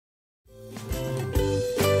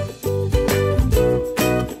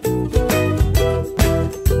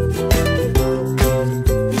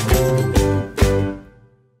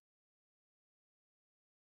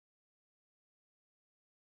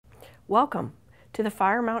Welcome to the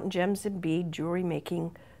Fire Mountain Gems and Bead Jewelry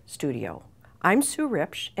Making Studio. I'm Sue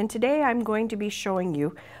Ripsch, and today I'm going to be showing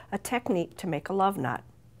you a technique to make a love knot.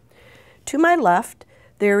 To my left,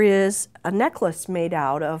 there is a necklace made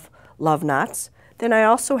out of love knots. Then I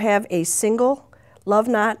also have a single love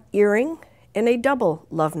knot earring and a double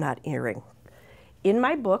love knot earring. In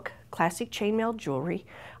my book, Classic Chainmaille Jewelry,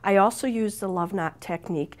 I also use the love knot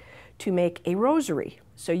technique to make a rosary.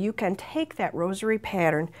 So you can take that rosary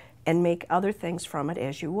pattern and make other things from it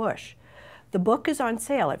as you wish. The book is on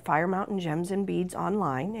sale at Fire Mountain Gems and Beads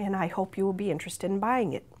online, and I hope you will be interested in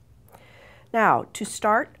buying it. Now, to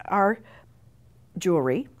start our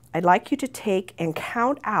jewelry, I'd like you to take and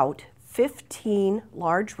count out 15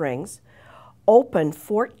 large rings, open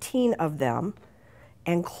 14 of them,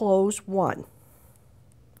 and close one.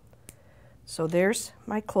 So there's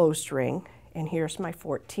my closed ring, and here's my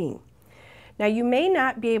 14. Now you may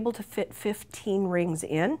not be able to fit 15 rings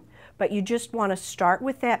in, but you just want to start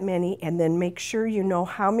with that many and then make sure you know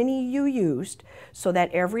how many you used so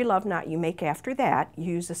that every love knot you make after that,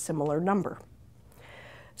 you use a similar number.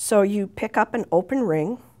 So you pick up an open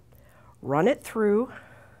ring, run it through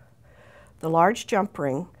the large jump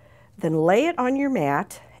ring, then lay it on your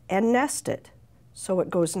mat and nest it so it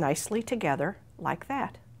goes nicely together like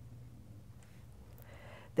that.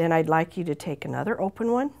 Then I'd like you to take another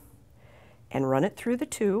open one and run it through the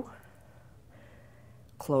two,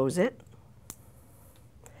 close it,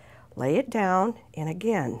 lay it down, and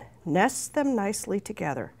again, nest them nicely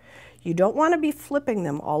together. You don't want to be flipping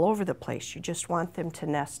them all over the place. You just want them to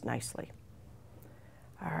nest nicely.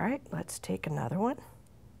 All right, let's take another one.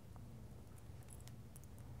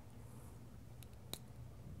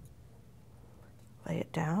 Lay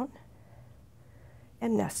it down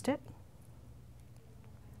and nest it.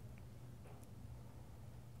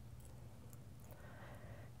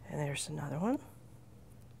 And there's another one.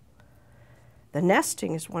 The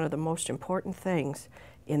nesting is one of the most important things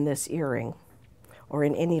in this earring or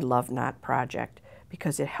in any love knot project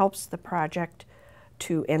because it helps the project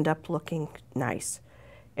to end up looking nice.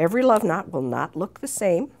 Every love knot will not look the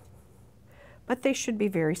same, but they should be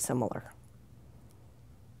very similar.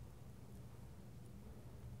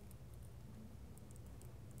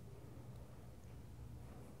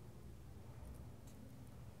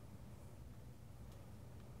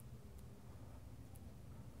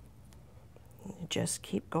 Just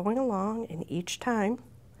keep going along, and each time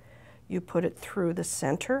you put it through the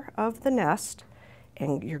center of the nest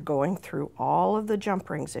and you're going through all of the jump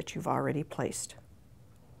rings that you've already placed.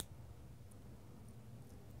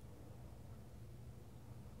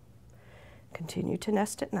 Continue to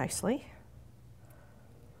nest it nicely.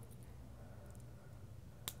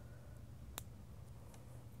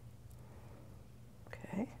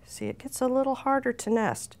 Okay, see, it gets a little harder to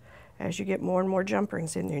nest as you get more and more jump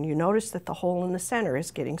rings in there, and you notice that the hole in the center is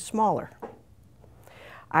getting smaller.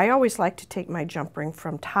 I always like to take my jump ring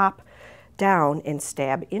from top down and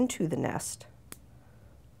stab into the nest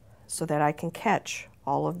so that I can catch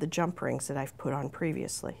all of the jump rings that I've put on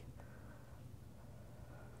previously.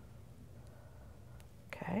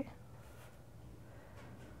 Okay.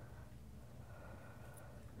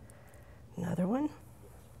 Another one.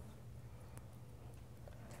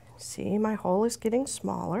 See, my hole is getting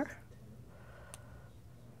smaller.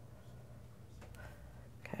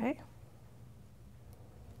 Okay.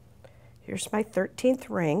 Here's my 13th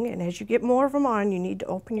ring, and as you get more of them on, you need to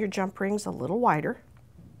open your jump rings a little wider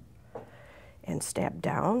and stab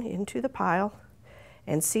down into the pile.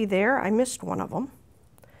 And see there, I missed one of them.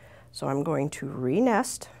 So I'm going to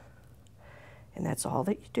re-nest, and that's all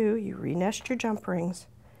that you do. You re-nest your jump rings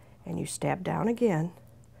and you stab down again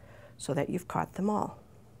so that you've caught them all.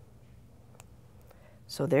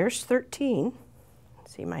 So there's 13.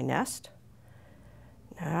 See my nest?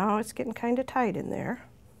 Now it's getting kind of tight in there.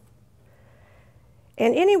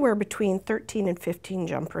 And anywhere between 13 and 15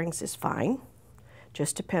 jump rings is fine.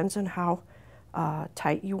 Just depends on how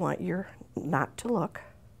tight you want your knot to look.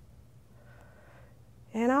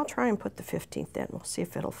 And I'll try and put the 15th in. We'll see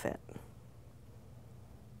if it'll fit.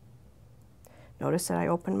 Notice that I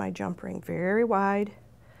opened my jump ring very wide.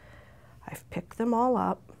 I've picked them all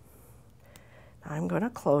up. Now I'm going to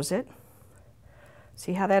close it.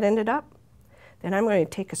 See how that ended up? Then I'm going to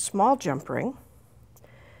take a small jump ring,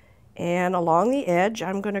 and along the edge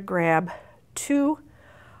I'm going to grab two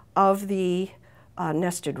of the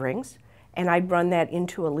nested rings, and I'd run that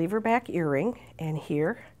into a lever back earring, and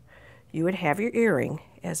here you would have your earring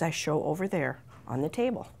as I show over there on the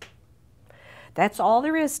table. That's all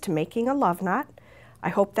there is to making a love knot. I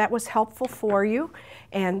hope that was helpful for you,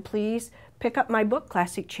 and please pick up my book,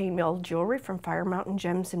 Classic Chainmail Jewelry from Fire Mountain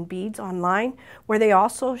Gems and Beads online, where they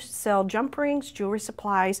also sell jump rings, jewelry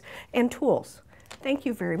supplies, and tools. Thank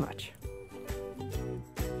you very much.